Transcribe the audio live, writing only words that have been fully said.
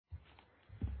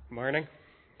Good morning.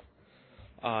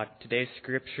 Today's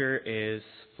scripture is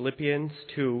Philippians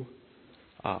 2,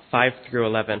 5 through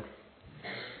 11.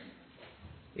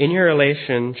 In your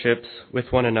relationships with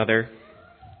one another,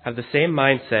 have the same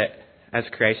mindset as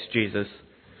Christ Jesus,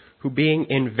 who being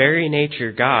in very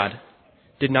nature God,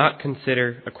 did not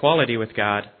consider equality with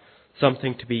God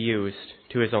something to be used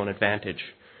to his own advantage.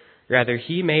 Rather,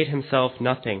 he made himself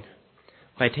nothing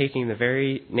by taking the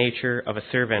very nature of a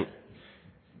servant,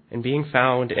 and being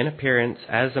found in appearance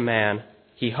as a man,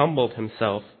 he humbled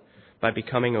himself by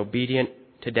becoming obedient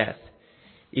to death,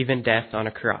 even death on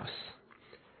a cross.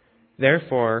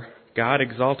 Therefore, God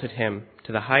exalted him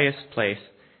to the highest place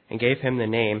and gave him the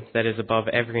name that is above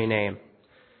every name,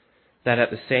 that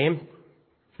at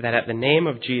the name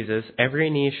of Jesus every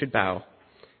knee should bow,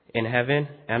 in heaven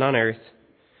and on earth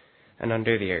and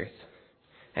under the earth,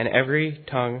 and every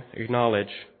tongue acknowledge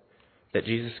that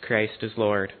Jesus Christ is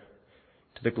Lord,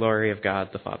 to the glory of God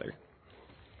the Father.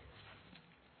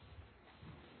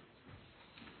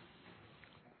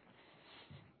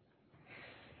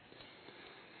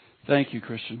 Thank you,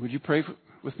 Christian. Would you pray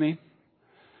with me?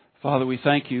 Father, we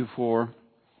thank you for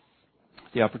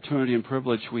the opportunity and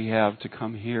privilege we have to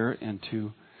come here and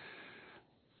to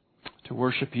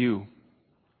worship you,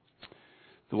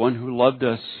 the one who loved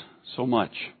us so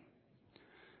much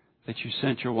that you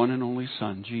sent your one and only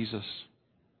Son, Jesus.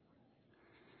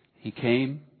 He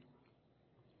came,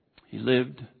 He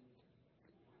lived,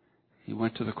 He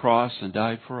went to the cross and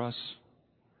died for us,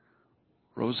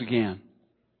 rose again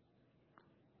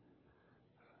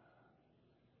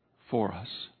for us.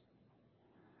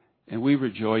 And we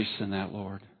rejoice in that,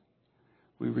 Lord.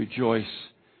 We rejoice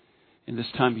in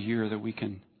this time of year that we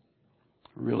can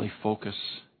really focus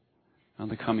on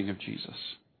the coming of Jesus.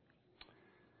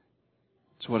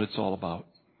 It's what it's all about.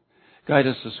 Guide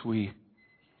us as we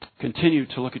continue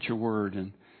to look at your word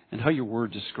and how your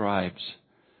word describes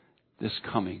this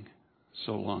coming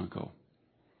so long ago.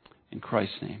 In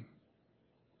Christ's name,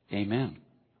 amen.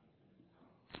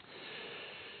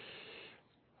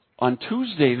 On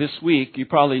Tuesday this week, you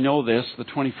probably know this, the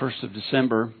 21st of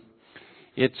December,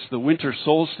 it's the winter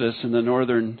solstice in the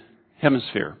northern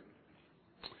hemisphere,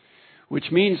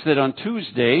 which means that on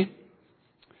Tuesday,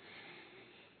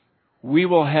 we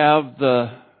will have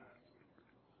the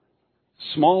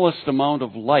smallest amount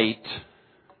of light,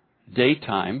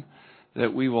 daytime,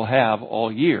 that we will have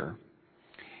all year.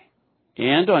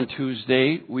 And on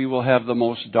Tuesday, we will have the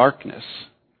most darkness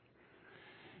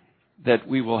that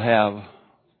we will have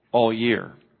all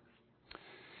year.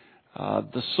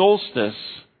 The solstice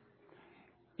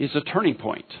is a turning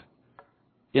point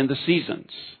in the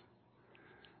seasons.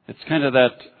 It's kind of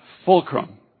that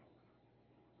fulcrum.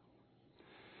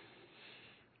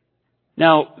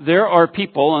 Now, there are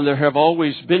people, and there have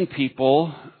always been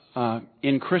people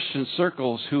in Christian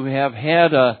circles who have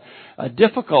had a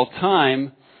difficult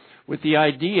time with the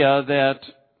idea that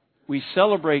we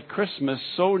celebrate Christmas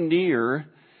so near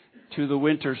to the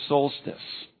winter solstice.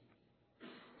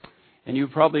 And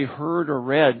you've probably heard or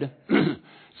read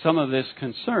some of this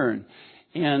concern.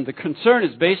 And the concern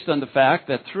is based on the fact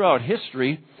that throughout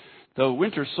history, the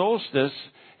winter solstice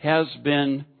has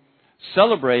been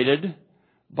celebrated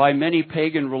by many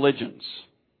pagan religions,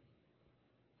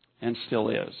 and still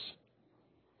is.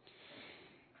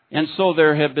 And so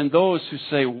there have been those who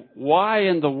say, why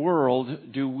in the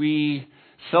world do we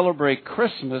celebrate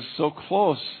Christmas so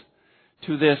close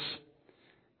to this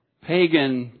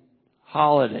pagan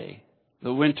holiday,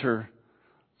 the winter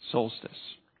solstice?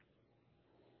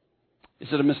 Is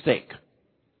it a mistake?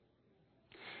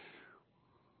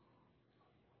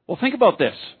 Well, think about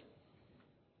this.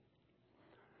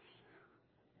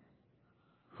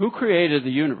 Who created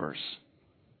the universe?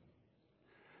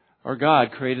 Our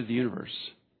God created the universe.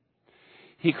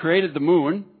 He created the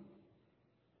moon.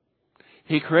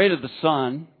 He created the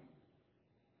sun.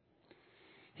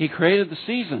 He created the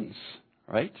seasons,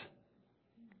 right?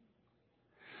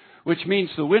 Which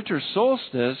means the winter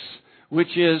solstice,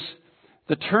 which is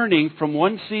the turning from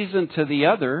one season to the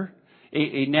other,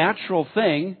 a natural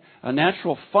thing, a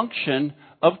natural function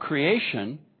of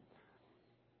creation,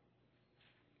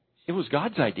 it was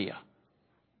God's idea.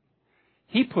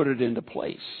 He put it into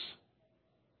place.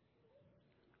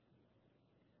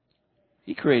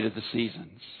 He created the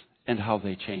seasons and how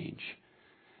they change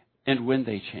and when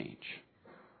they change.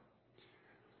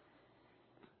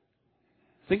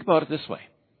 Think about it this way.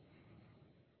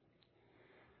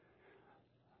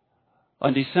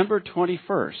 On December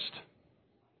 21st,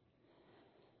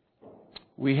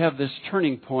 we have this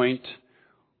turning point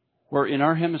where in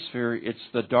our hemisphere it's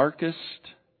the darkest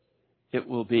it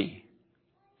will be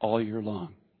all year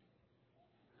long.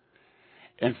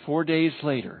 And 4 days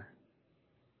later,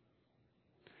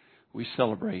 we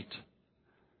celebrate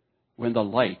when the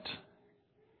light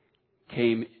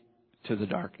came to the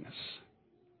darkness.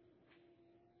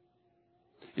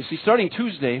 You see, starting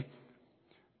Tuesday,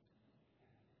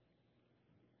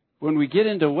 when we get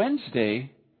into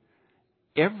Wednesday,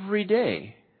 every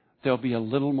day there'll be a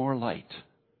little more light.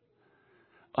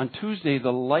 On Tuesday,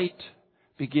 the light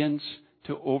begins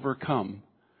to overcome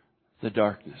the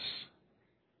darkness.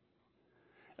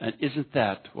 And isn't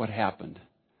that what happened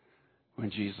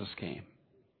when Jesus came?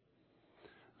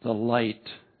 The light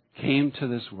came to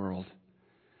this world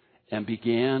and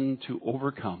began to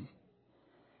overcome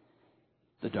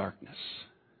the darkness.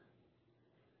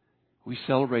 We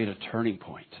celebrate a turning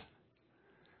point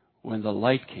when the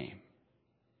light came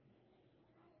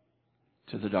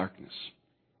to the darkness.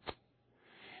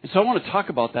 And so I want to talk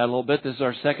about that a little bit. This is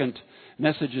our second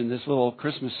message in this little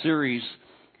Christmas series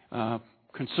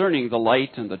concerning the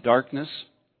light and the darkness.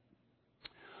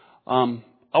 I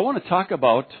want to talk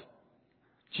about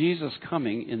Jesus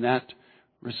coming in that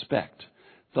respect.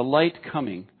 The light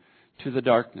coming to the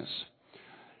darkness.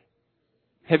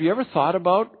 Have you ever thought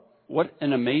about what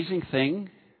an amazing thing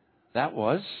that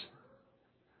was?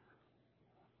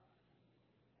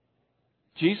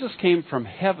 Jesus came from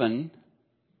heaven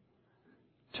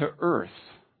to earth.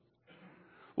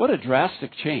 What a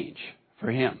drastic change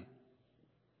for him.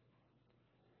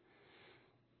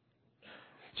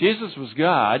 Jesus was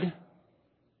God.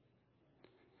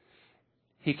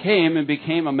 He came and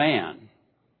became a man.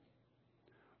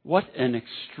 What an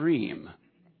extreme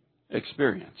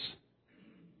experience.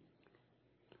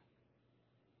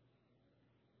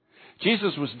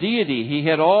 Jesus was deity. He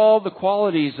had all the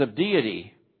qualities of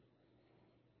deity.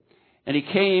 And he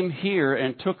came here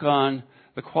and took on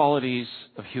the qualities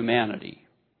of humanity.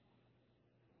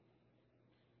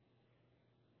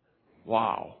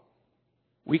 Wow.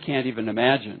 We can't even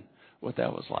imagine what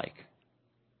that was like.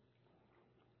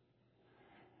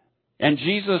 And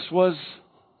Jesus was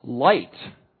light.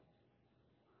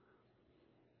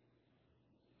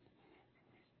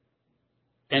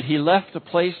 And he left a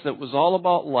place that was all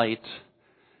about light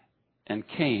and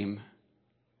came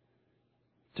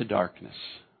to darkness,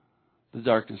 the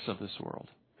darkness of this world.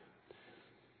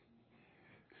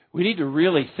 We need to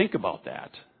really think about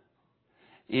that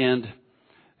and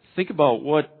think about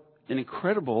what an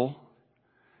incredible,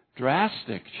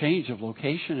 drastic change of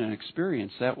location and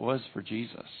experience that was for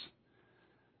Jesus.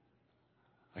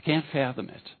 I can't fathom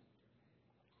it.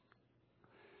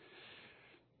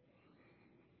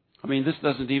 I mean, this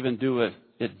doesn't even do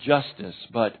it justice,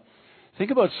 but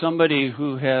think about somebody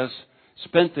who has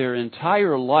spent their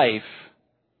entire life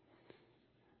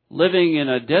living in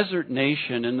a desert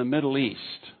nation in the Middle East.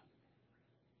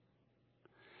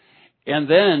 And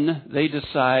then they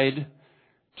decide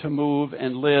to move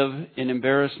and live in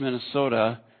Embarrass,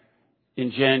 Minnesota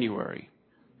in January.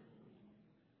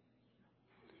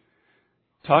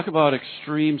 Talk about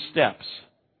extreme steps.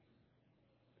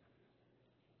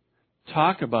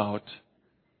 Talk about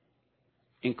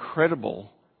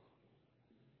incredible,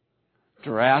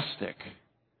 drastic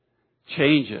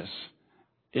changes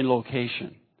in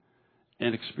location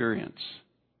and experience.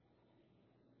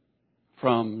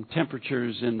 From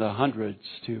temperatures in the hundreds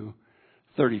to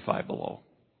 35 below.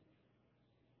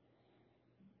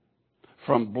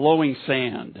 From blowing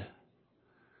sand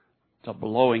to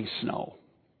blowing snow.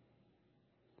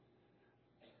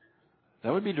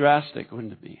 That would be drastic,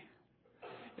 wouldn't it be?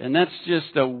 And that's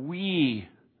just a wee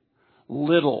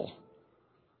little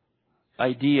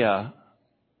idea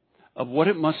of what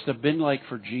it must have been like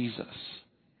for Jesus.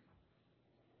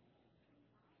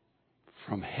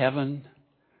 From heaven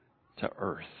to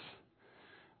earth.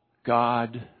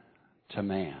 God to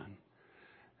man.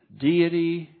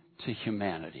 Deity to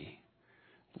humanity.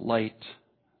 Light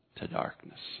to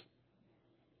darkness.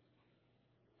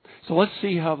 So let's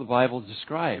see how the Bible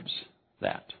describes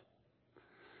that.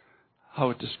 How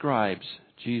it describes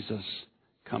Jesus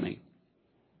coming.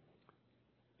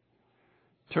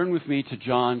 Turn with me to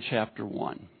John chapter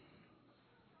 1.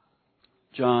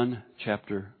 John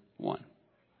chapter 1.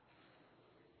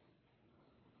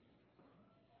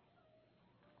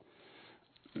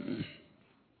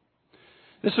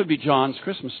 This would be John's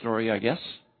Christmas story, I guess.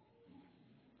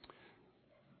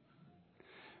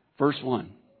 Verse 1.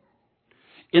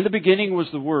 In the beginning was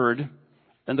the Word,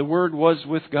 and the Word was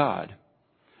with God,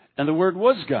 and the Word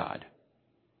was God.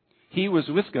 He was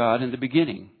with God in the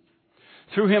beginning.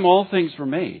 Through him all things were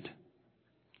made.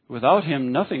 Without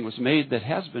him nothing was made that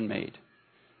has been made.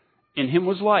 In him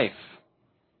was life,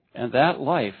 and that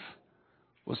life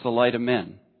was the light of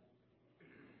men.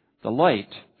 The light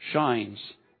shines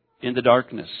in the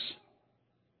darkness,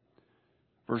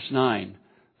 Verse 9,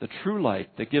 the true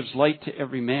light that gives light to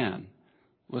every man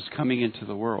was coming into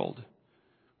the world.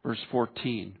 Verse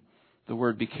 14, the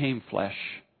Word became flesh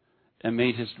and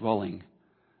made His dwelling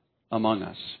among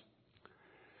us.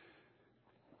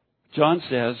 John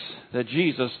says that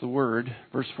Jesus, the Word,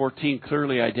 verse 14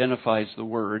 clearly identifies the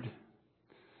Word.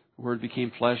 The Word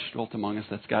became flesh, dwelt among us.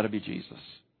 That's got to be Jesus.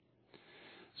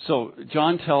 So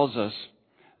John tells us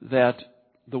that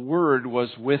the Word was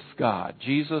with God.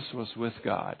 Jesus was with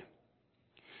God.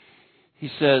 He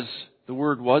says the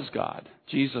Word was God.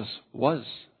 Jesus was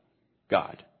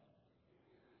God.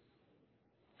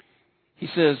 He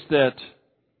says that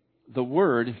the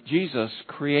Word, Jesus,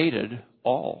 created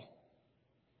all.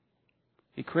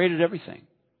 He created everything.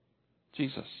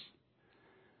 Jesus.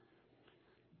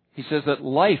 He says that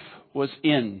life was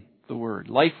in the Word.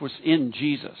 Life was in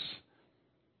Jesus.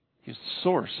 He's the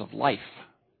source of life.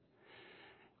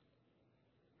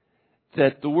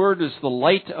 That the Word is the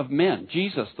light of men.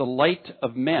 Jesus, the light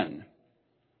of men.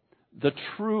 The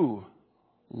true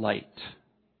light.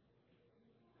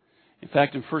 In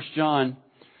fact, in 1 John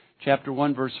chapter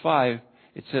 1, verse 5,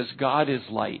 it says, God is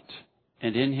light,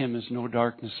 and in Him is no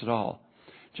darkness at all.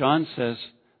 John says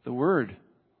the Word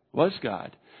was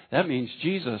God. That means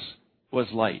Jesus was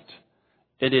light,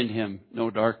 and in Him no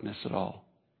darkness at all.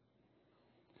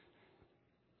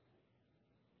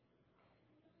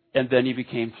 And then He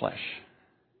became flesh.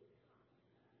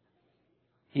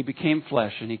 He became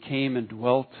flesh, and He came and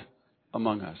dwelt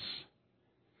among us.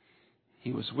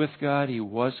 He was with God. He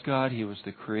was God. He was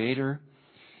the Creator.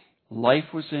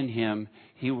 Life was in Him.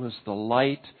 He was the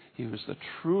light. He was the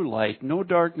true light. No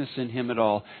darkness in Him at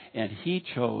all. And He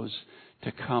chose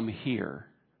to come here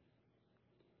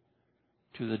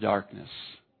to the darkness.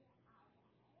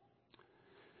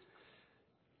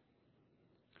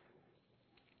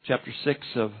 Chapter 6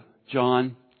 of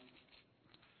John,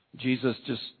 Jesus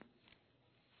just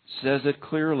says it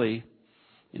clearly.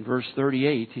 In verse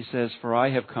 38, He says, for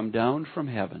I have come down from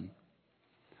heaven.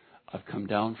 I've come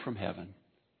down from heaven.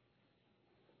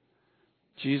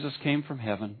 Jesus came from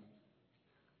heaven.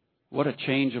 What a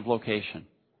change of location.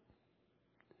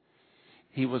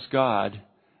 He was God,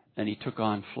 and He took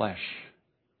on flesh.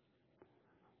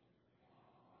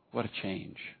 What a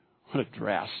change. What a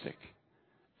drastic,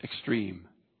 extreme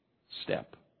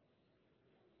step.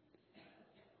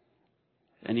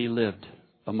 And He lived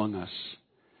among us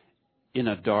in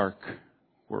a dark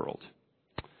world.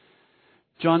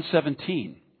 John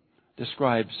 17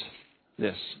 describes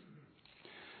this.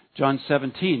 John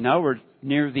 17, now we're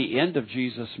near the end of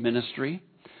Jesus' ministry.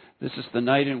 This is the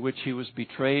night in which He was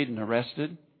betrayed and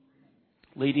arrested,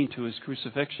 leading to His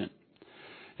crucifixion.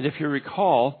 And if you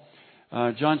recall,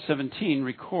 John 17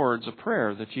 records a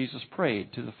prayer that Jesus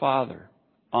prayed to the Father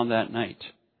on that night.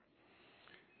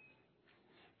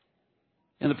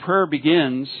 And the prayer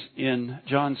begins in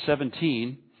John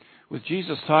 17 with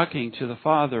Jesus talking to the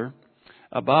Father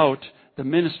about the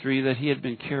ministry that He had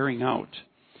been carrying out.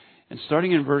 And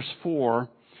starting in verse 4,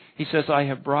 He says, I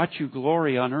have brought you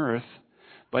glory on earth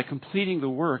by completing the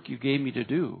work you gave me to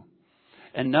do.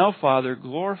 And now, Father,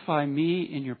 glorify me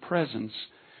in your presence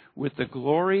with the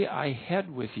glory I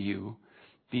had with you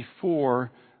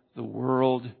before the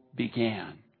world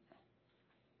began.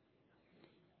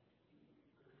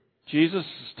 Jesus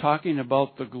is talking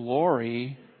about the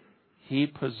glory He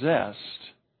possessed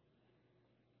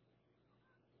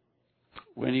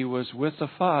when He was with the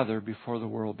Father before the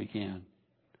world began.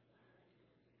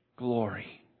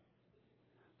 Glory.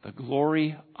 The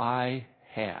glory I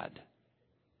had.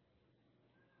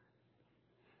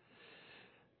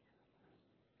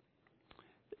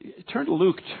 Turn to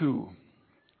Luke 2.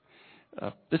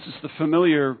 This is the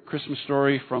familiar Christmas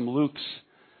story from Luke's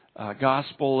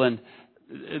Gospel, and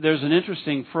there's an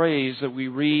interesting phrase that we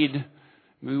read.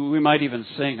 We might even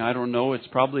sing. I don't know. It's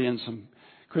probably in some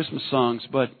Christmas songs.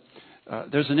 But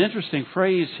there's an interesting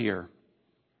phrase here.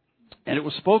 And it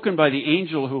was spoken by the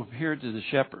angel who appeared to the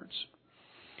shepherds.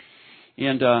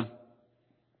 And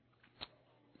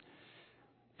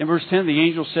in verse 10, the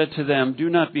angel said to them, do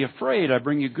not be afraid. I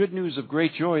bring you good news of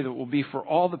great joy that will be for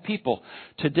all the people.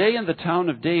 Today in the town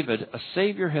of David, a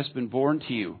Savior has been born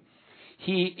to you.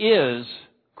 He is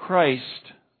Christ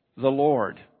the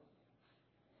Lord.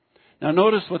 Now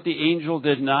notice what the angel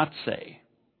did not say.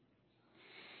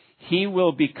 He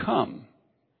will become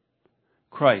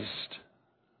Christ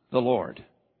the Lord.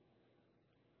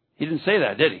 He didn't say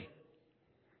that, did he?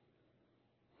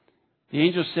 The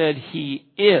angel said He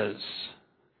is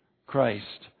Christ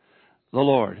the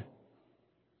Lord.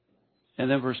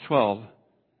 And then verse 12,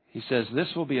 He says, this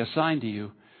will be a sign to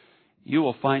you. You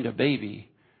will find a baby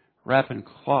wrapped in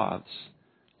cloths,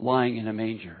 lying in a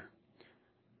manger.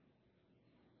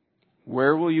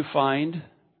 Where will you find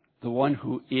the one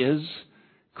who is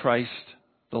Christ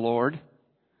the Lord?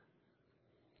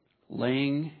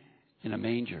 Laying in a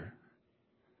manger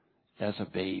as a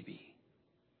baby.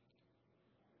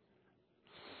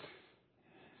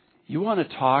 You want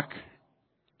to talk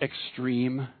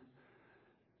extreme,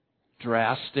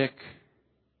 drastic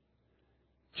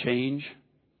change?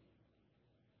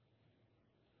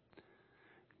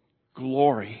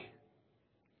 Glory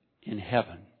in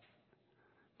heaven.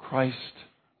 Christ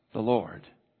the Lord.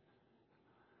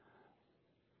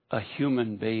 A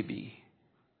human baby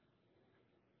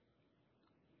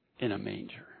in a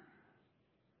manger.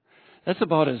 That's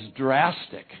about as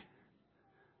drastic,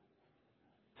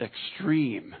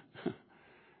 extreme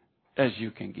as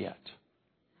you can get.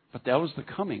 But that was the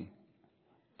coming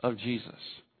of Jesus.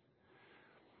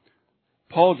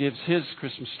 Paul gives his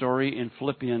Christmas story in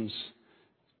Philippians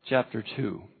chapter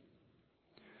 2.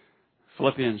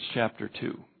 Philippians chapter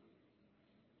 2.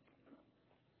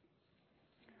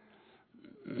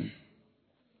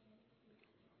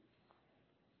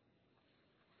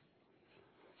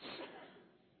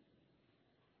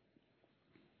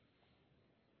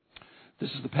 This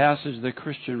is the passage that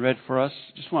Christian read for us.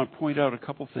 Just want to point out a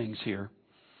couple things here.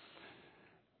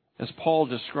 As Paul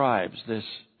describes this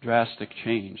drastic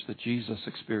change that Jesus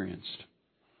experienced.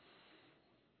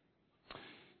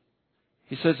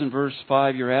 He says in verse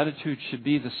 5, your attitude should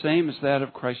be the same as that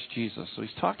of Christ Jesus. So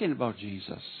he's talking about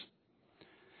Jesus.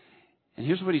 And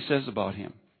here's what he says about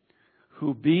him.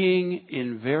 Who being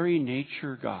in very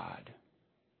nature God.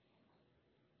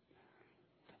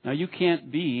 Now you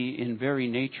can't be in very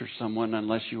nature someone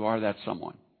unless you are that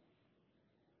someone.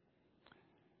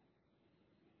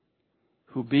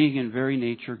 Who being in very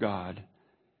nature God,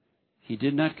 he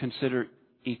did not consider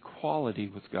equality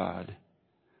with God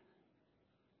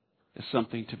as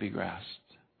something to be grasped.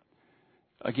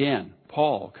 Again,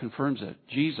 Paul confirms it.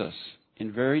 Jesus,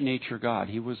 in very nature God,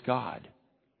 he was God.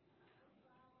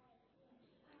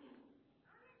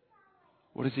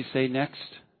 What does he say next?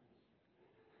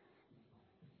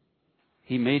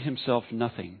 He made himself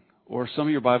nothing. Or some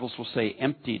of your Bibles will say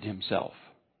emptied himself.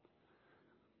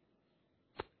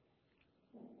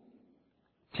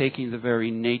 Taking the very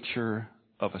nature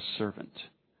of a servant.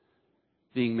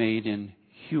 Being made in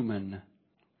human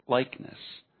likeness.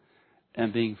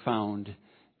 And being found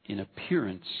in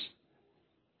appearance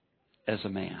as a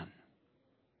man.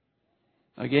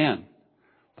 Again,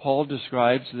 Paul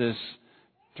describes this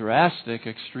drastic,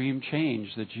 extreme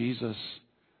change that Jesus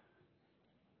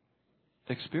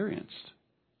experienced.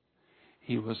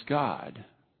 He was God.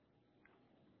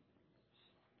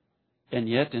 And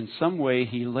yet, in some way,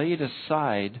 he laid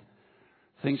aside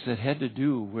things that had to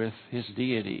do with his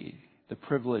deity, the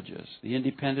privileges, the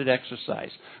independent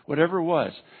exercise, whatever it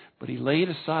was. But he laid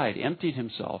aside, emptied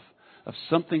himself of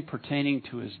something pertaining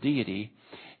to his deity,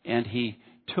 and he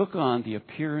took on the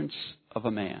appearance of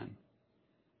a man.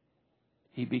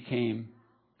 He became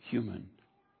human.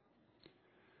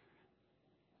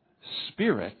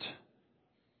 Spirit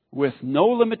with no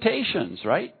limitations,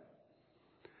 right?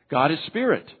 God is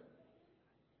spirit.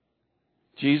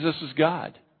 Jesus is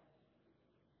God.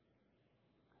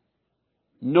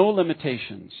 No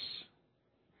limitations.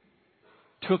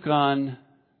 Took on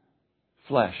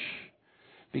flesh.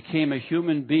 Became a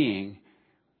human being.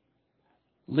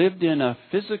 Lived in a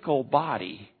physical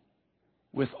body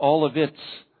with all of its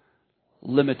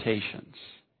limitations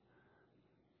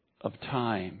of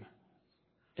time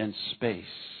and space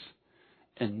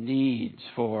and needs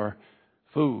for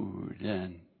food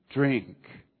and drink.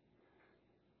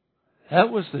 That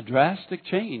was the drastic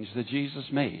change that Jesus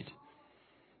made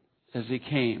as he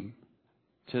came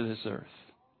to this earth.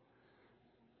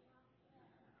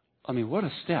 I mean, what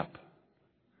a step.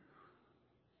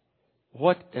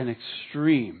 What an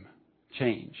extreme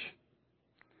change.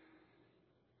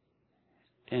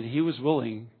 And he was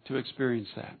willing to experience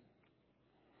that.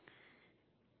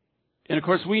 And of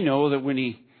course, we know that when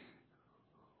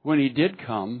he did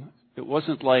come, it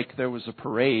wasn't like there was a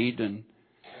parade and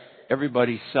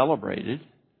everybody celebrated.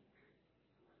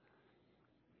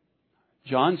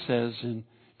 John says in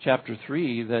chapter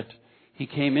 3 that he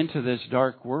came into this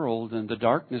dark world and the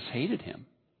darkness hated him.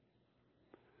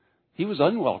 He was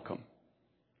unwelcome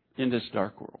in this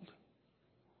dark world.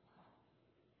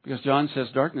 Because John says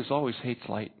darkness always hates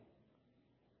light.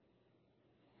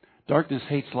 Darkness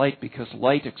hates light because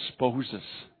light exposes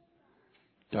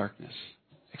darkness.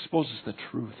 Exposes the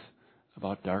truth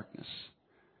about darkness.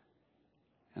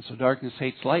 And so darkness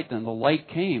hates light. Then the light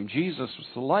came. Jesus was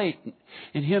the light.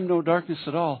 In him no darkness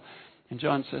at all. And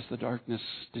John says the darkness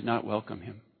did not welcome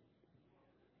him.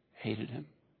 Hated him.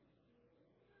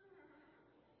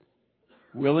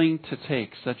 willing to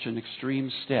take such an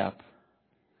extreme step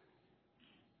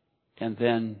and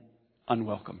then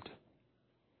unwelcomed.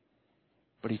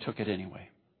 But he took it anyway.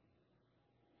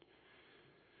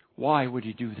 Why would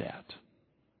he do that?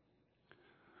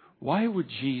 Why would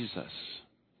Jesus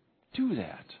do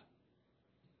that?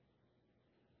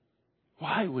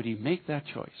 Why would he make that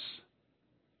choice?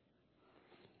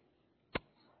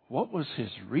 What was his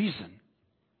reason?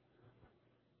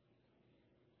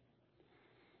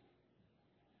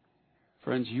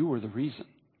 Friends, you were the reason.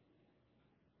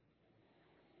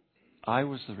 I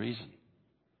was the reason.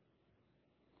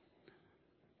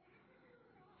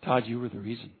 Todd, you were the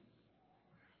reason.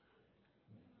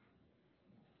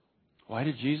 Why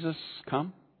did Jesus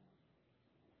come?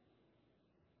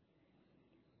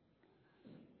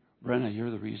 Brenna,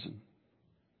 you're the reason.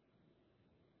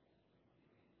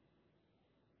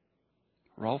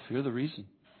 Rolf, you're the reason.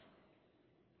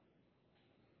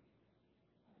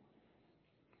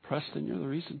 Preston, you're the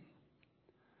reason.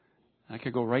 I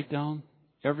could go right down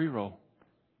every row.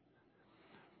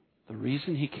 The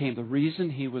reason he came, the reason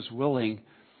he was willing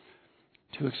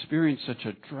to experience such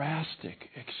a drastic,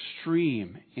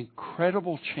 extreme,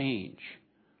 incredible change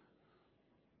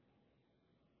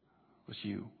was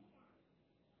you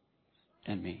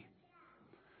and me.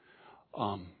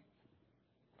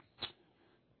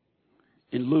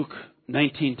 In Luke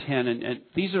 19:10, and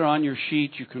these are on your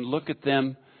sheet. You can look at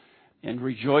them and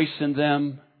rejoice in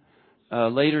them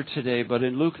later today. But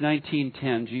in Luke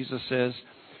 19:10, Jesus says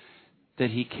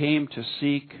that he came to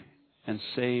seek and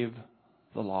save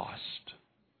the lost.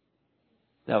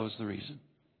 That was the reason.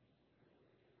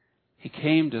 He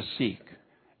came to seek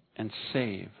and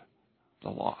save the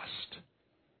lost.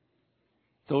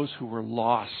 Those who were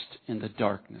lost in the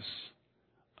darkness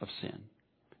of sin.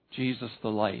 Jesus, the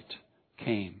light,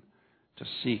 came to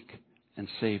seek and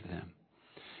save them.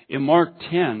 In Mark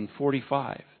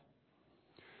 10:45,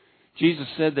 Jesus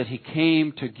said that he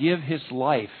came to give his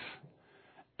life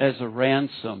as a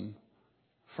ransom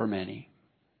for many.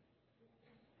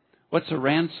 What's a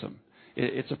ransom?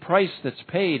 It's a price that's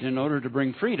paid in order to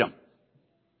bring freedom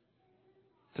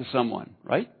to someone,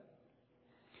 right?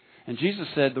 And Jesus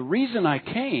said, the reason I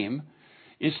came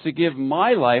is to give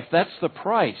my life, that's the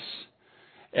price,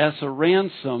 as a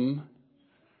ransom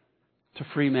to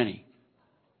free many.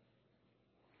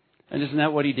 And isn't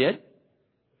that what he did?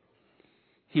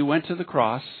 He went to the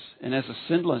cross, and as a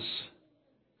sinless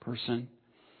person,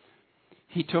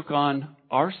 he took on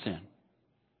our sin.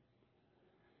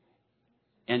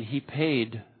 And he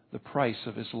paid the price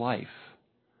of his life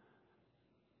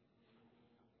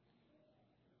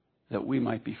that we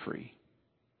might be free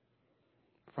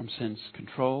from sin's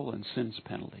control and sin's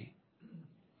penalty.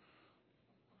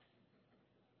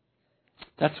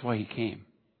 That's why he came.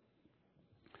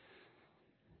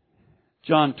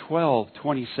 John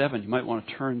 12:27. You might want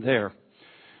to turn there.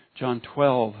 John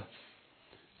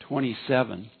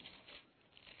 12:27.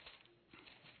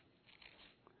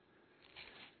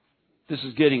 This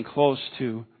is getting close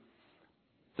to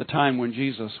the time when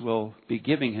Jesus will be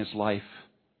giving his life.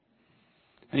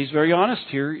 And he's very honest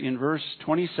here in verse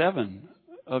 27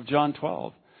 of John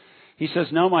 12. He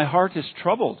says, now my heart is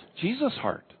troubled. Jesus'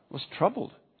 heart was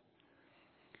troubled.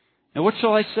 Now what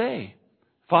shall I say?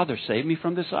 Father, save me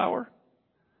from this hour?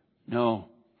 No.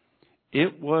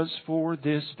 It was for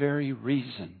this very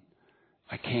reason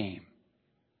I came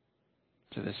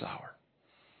to this hour.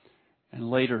 And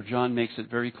later, John makes it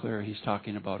very clear he's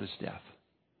talking about his death.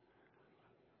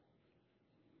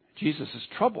 Jesus is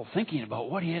troubled thinking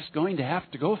about what he is going to have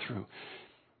to go through.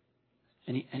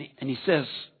 And he says,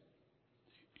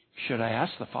 should I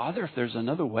ask the Father if there's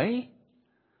another way?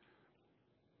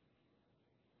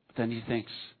 But then he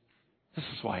thinks, this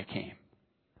is why I came.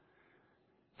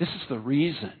 This is the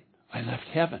reason I left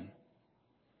heaven.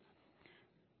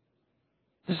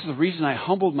 This is the reason I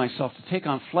humbled myself to take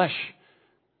on flesh,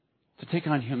 to take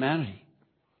on humanity.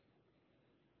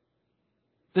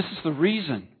 This is the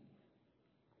reason,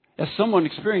 as someone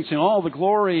experiencing all the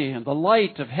glory and the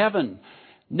light of heaven,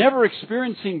 never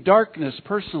experiencing darkness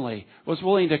personally, was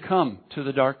willing to come to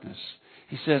the darkness.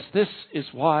 He says, this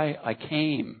is why I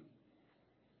came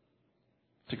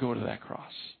to go to that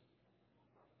cross.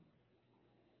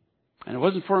 And it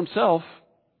wasn't for himself.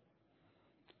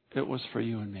 It was for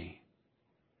you and me.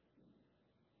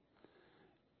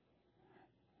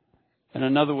 And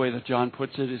another way that John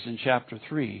puts it is in chapter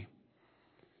 3.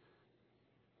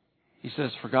 He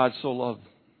says, for God so loved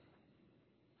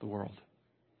the world.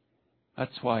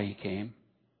 That's why he came.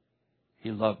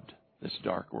 He loved this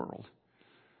dark world.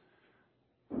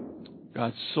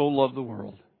 God so loved the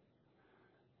world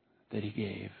that he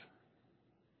gave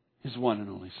his one and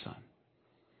only Son,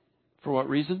 For what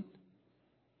reason?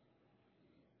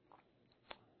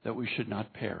 That we should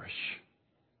not perish,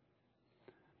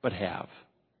 but have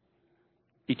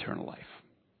eternal life.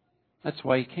 That's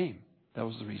why He came. That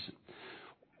was the reason.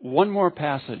 One more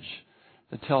passage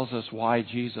that tells us why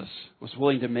Jesus was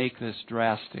willing to make this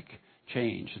drastic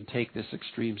change and take this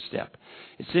extreme step.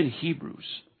 It's in Hebrews,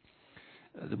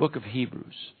 the book of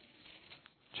Hebrews,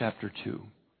 chapter 2.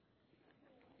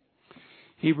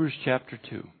 Hebrews chapter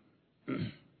 2.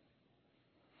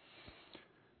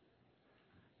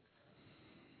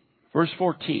 Verse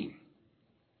 14.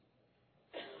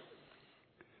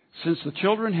 Since the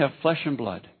children have flesh and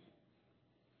blood,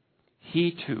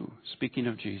 He too, speaking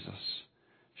of Jesus,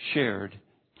 shared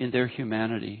in their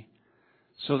humanity,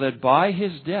 so that by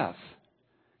His death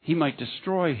He might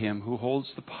destroy him who holds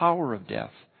the power of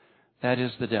death, that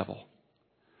is, the devil,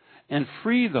 and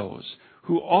free those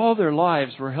who all their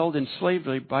lives were held in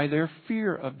slavery by their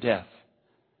fear of death.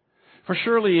 For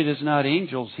surely it is not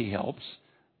angels He helps,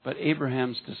 but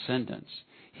Abraham's descendants.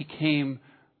 He came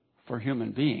for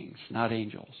human beings, not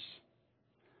angels.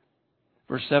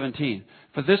 Verse 17,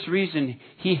 for this reason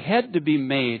He had to be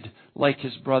made like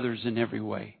His brothers in every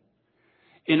way,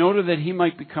 in order that He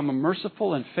might become a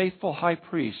merciful and faithful high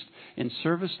priest in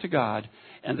service to God,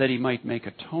 and that He might make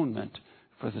atonement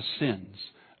for the sins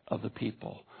of the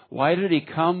people. Why did He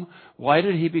come? Why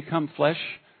did He become flesh?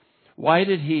 Why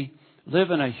did He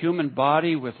live in a human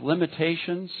body with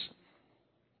limitations?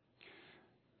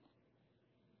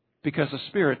 Because a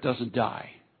spirit doesn't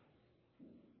die.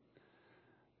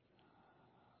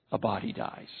 A body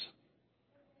dies.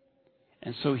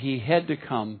 And so He had to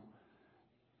come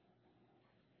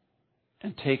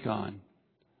and take on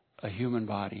a human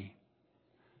body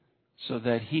so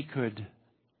that He could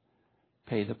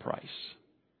pay the price.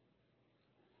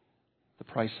 The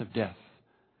price of death.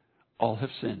 All have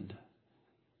sinned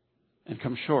and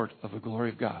come short of the glory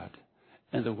of God,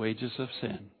 and the wages of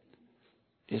sin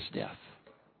is death.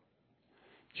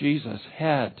 Jesus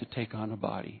had to take on a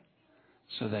body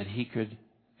so that He could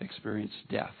experience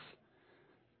death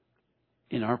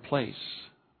in our place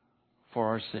for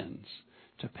our sins,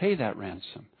 to pay that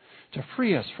ransom, to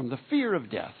free us from the fear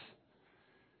of death,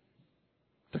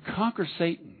 to conquer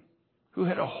Satan, who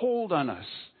had a hold on us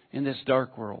in this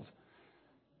dark world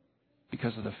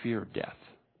because of the fear of death,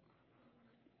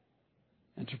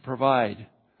 and to provide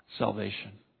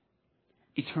salvation,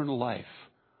 eternal life,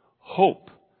 hope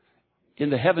in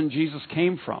the heaven Jesus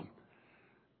came from,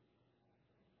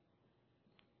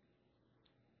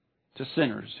 to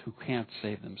sinners who can't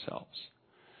save themselves.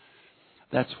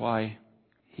 That's why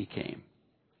He came.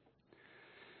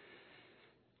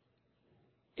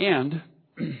 And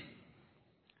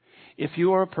if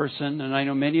you are a person, and I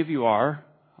know many of you are,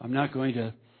 I'm not going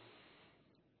to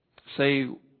say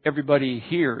everybody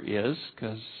here is,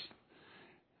 because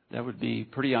that would be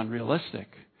pretty unrealistic.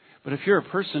 But if you're a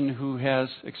person who has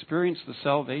experienced the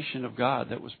salvation of God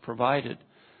that was provided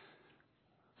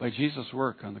by Jesus'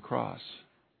 work on the cross,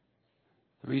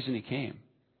 the reason He came,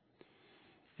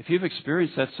 if you've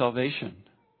experienced that salvation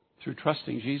through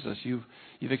trusting Jesus, you've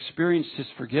experienced His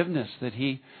forgiveness that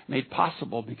He made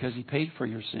possible because He paid for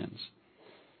your sins.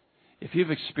 If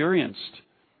you've experienced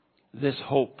this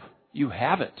hope, you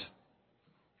have it.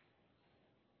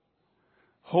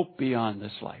 Hope beyond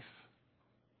this life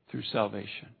through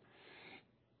salvation.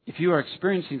 If you are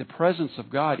experiencing the presence of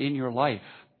God in your life,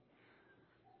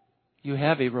 you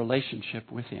have a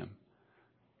relationship with Him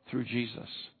through Jesus.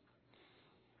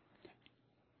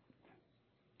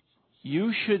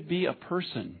 You should be a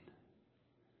person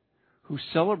who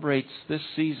celebrates this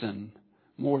season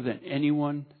more than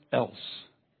anyone else.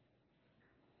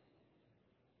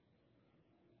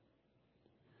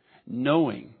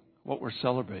 Knowing what we're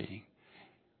celebrating.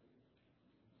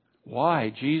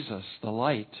 Why Jesus, the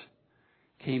light,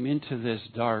 came into this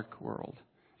dark world.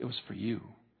 It was for you.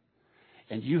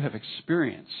 And you have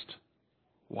experienced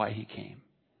why He came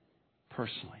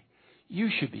personally. You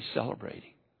should be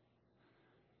celebrating.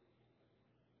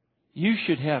 You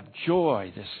should have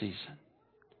joy this season.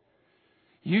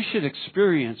 You should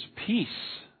experience peace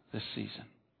this season.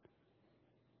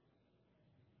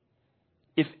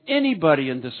 If anybody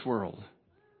in this world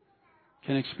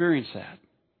can experience that,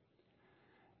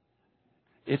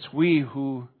 it's we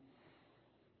who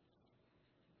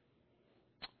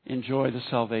enjoy the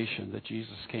salvation that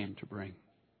Jesus came to bring.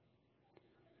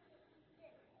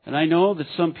 And I know that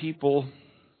some people,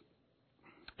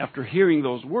 after hearing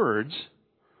those words,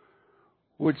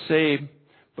 would say,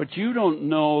 but you don't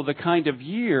know the kind of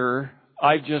year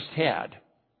I just had.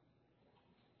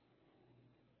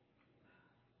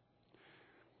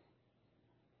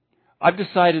 I've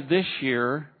decided this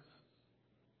year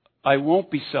I won't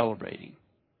be celebrating.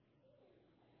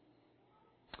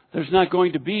 There's not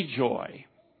going to be joy.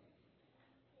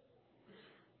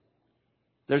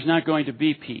 There's not going to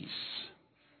be peace.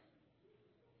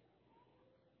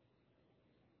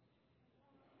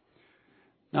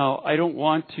 Now, I don't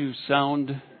want to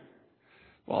sound,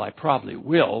 well, I probably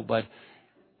will, but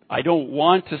I don't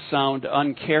want to sound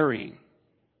uncaring.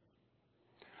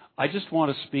 I just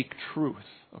want to speak truth,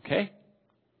 okay?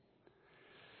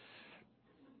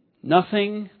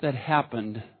 Nothing that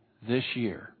happened this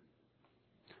year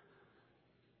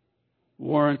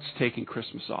warrants taking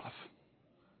Christmas off.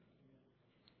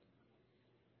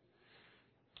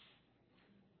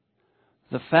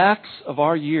 The facts of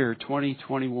our year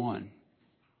 2021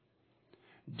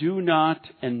 do not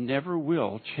and never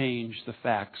will change the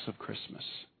facts of Christmas.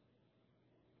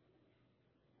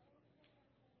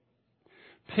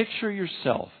 Picture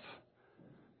yourself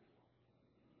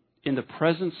in the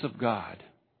presence of God,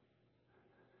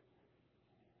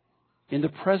 in the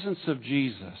presence of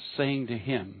Jesus, saying to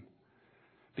Him,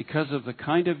 because of the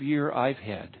kind of year I've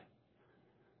had,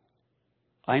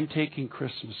 I'm taking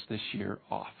Christmas this year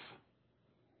off.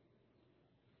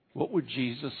 What would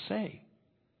Jesus say?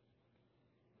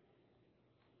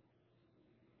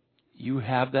 You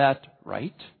have that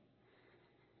right.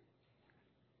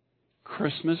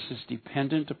 Christmas is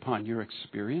dependent upon your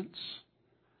experience.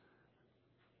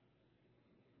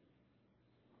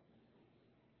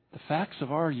 The facts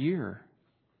of our year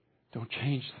don't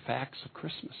change the facts of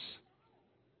Christmas.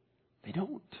 They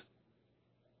don't.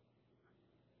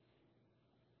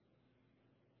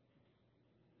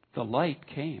 The light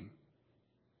came.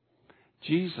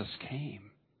 Jesus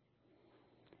came.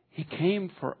 He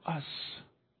came for us.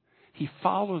 He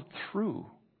followed through.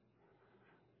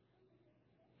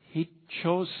 He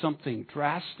chose something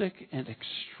drastic and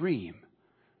extreme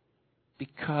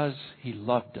because He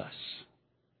loved us.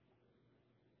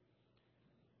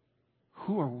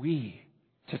 Who are we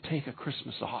to take a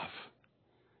Christmas off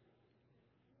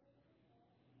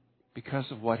because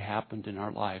of what happened in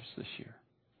our lives this year?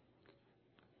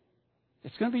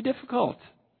 It's going to be difficult.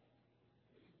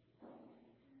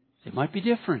 It might be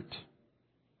different.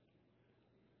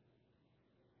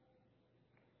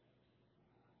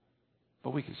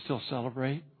 But we can still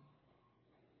celebrate.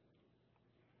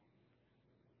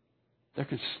 There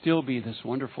can still be this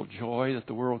wonderful joy that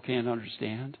the world can't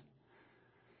understand.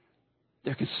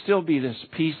 There can still be this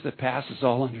peace that passes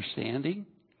all understanding.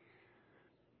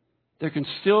 There can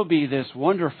still be this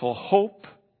wonderful hope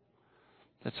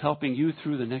that's helping you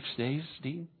through the next days,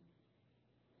 Dean.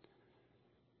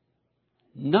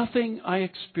 Nothing I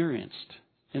experienced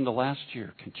in the last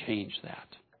year can change that.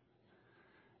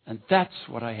 And that's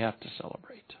what I have to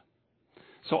celebrate.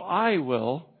 So I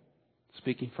will,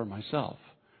 speaking for myself,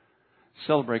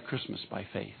 celebrate Christmas by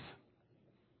faith.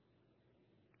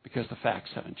 Because the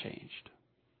facts haven't changed.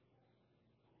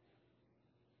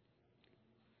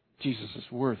 Jesus is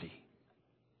worthy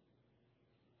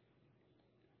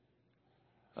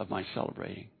of my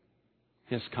celebrating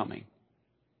His coming.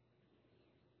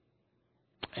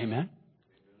 Amen?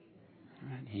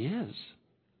 And He is.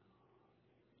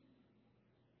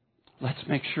 Let's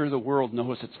make sure the world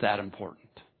knows it's that important.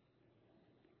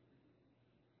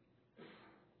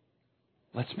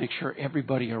 Let's make sure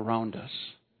everybody around us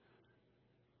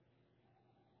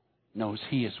knows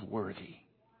He is worthy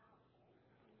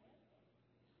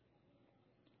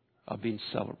of being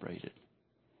celebrated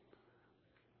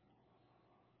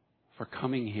for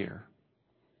coming here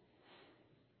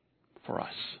for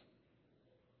us.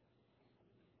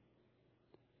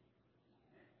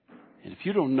 And if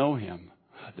you don't know Him,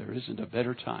 there isn't a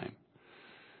better time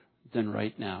than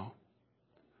right now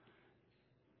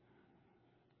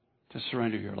to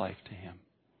surrender your life to Him.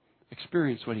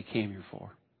 Experience what He came here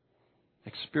for.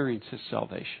 Experience His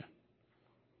salvation.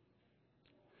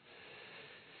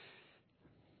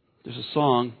 There's a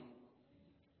song.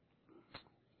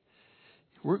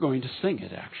 We're going to sing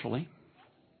it, actually.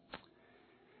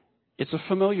 It's a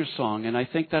familiar song, and I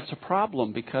think that's a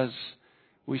problem because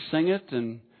we sing it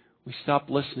and we stop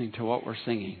listening to what we're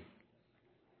singing.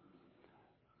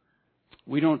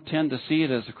 We don't tend to see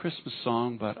it as a Christmas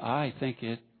song, but I think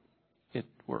it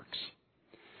works.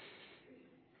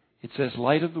 It says,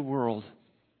 "Light of the world,"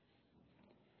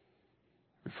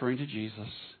 referring to Jesus,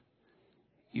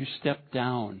 you stepped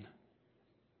down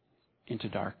into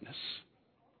darkness.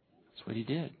 That's what He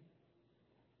did.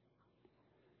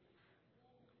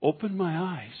 Open my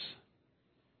eyes.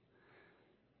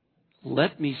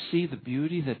 Let me see the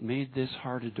beauty that made this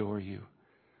heart adore you.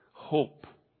 Hope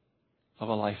of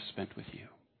a life spent with you.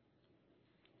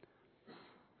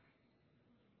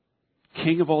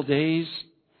 King of all days,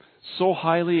 so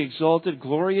highly exalted,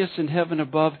 glorious in heaven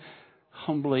above,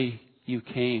 humbly you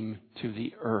came to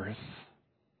the earth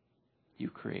you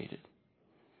created.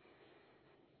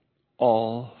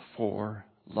 All for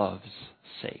love's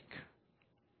sake.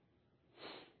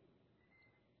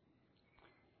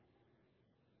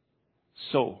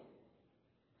 So,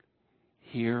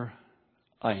 here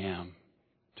I am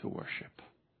to worship.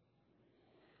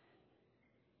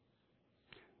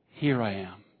 Here I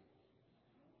am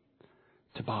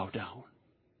to bow down.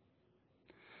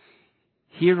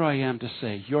 Here I am to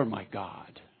say, you're my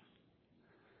God.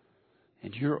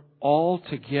 And you're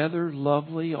altogether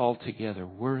lovely, altogether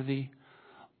worthy,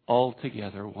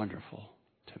 altogether wonderful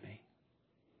to me.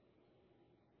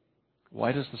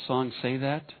 Why does the song say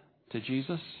that to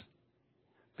Jesus?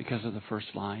 Because of the first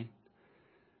line.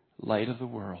 Light of the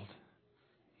world,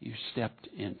 you stepped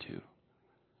into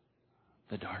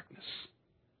the darkness.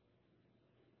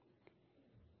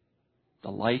 The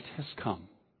light has come.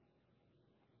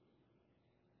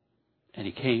 And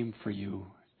He came for you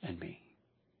and me.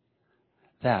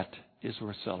 That is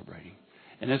worth celebrating.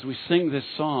 And as we sing this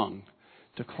song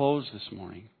to close this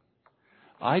morning,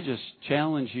 I just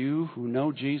challenge you who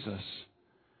know Jesus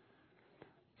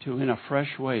to, in a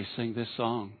fresh way, sing this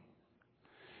song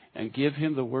and give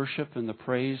Him the worship and the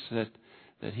praise that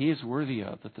He is worthy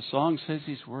of, that the song says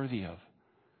He's worthy of.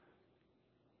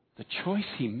 The choice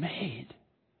He made,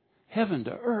 heaven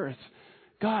to earth,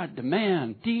 God to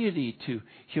man, deity to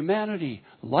humanity,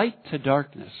 light to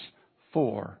darkness,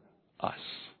 for us.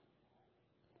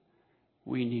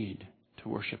 We need to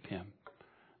worship Him,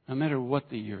 no matter what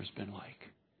the year's been like.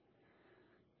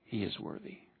 He is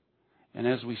worthy. And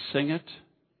as we sing it,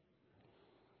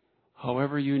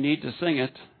 however you need to sing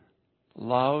it,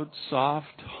 loud,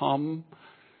 soft, hum,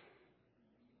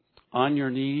 on your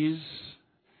knees.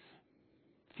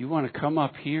 If you want to come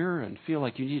up here and feel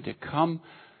like you need to come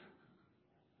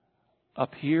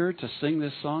up here to sing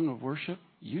this song of worship,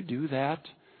 you do that.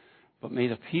 But may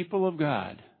the people of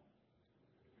God,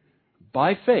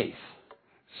 by faith,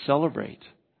 celebrate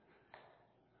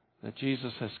that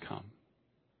Jesus has come.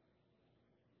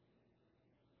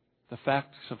 The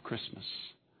facts of Christmas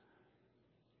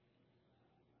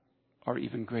are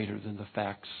even greater than the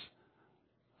facts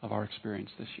of our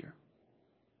experience this year.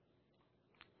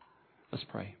 Let's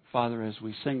pray. Father, as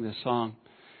we sing this song,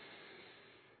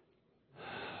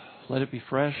 let it be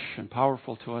fresh and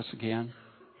powerful to us again.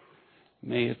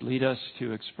 May it lead us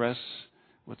to express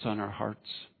what's on our hearts.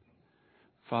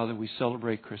 Father, we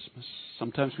celebrate Christmas.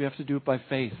 Sometimes we have to do it by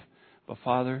faith. But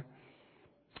Father,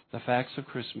 the facts of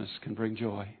Christmas can bring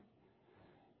joy.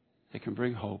 They can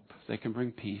bring hope. They can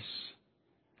bring peace.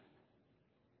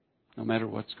 No matter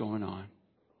what's going on.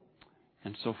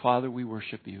 And so, Father, we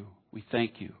worship You. We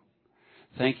thank You.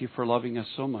 Thank You for loving us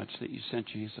so much that You sent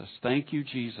Jesus. Thank You,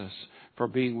 Jesus, for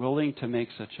being willing to make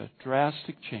such a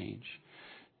drastic change,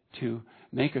 to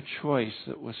make a choice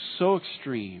that was so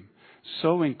extreme,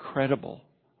 so incredible,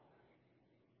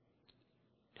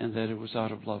 and that it was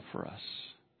out of love for us,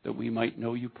 that we might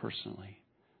know You personally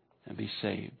and be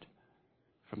saved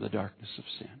from the darkness of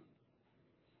sin.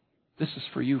 This is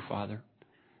for You, Father.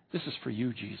 This is for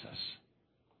You, Jesus.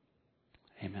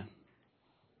 Amen.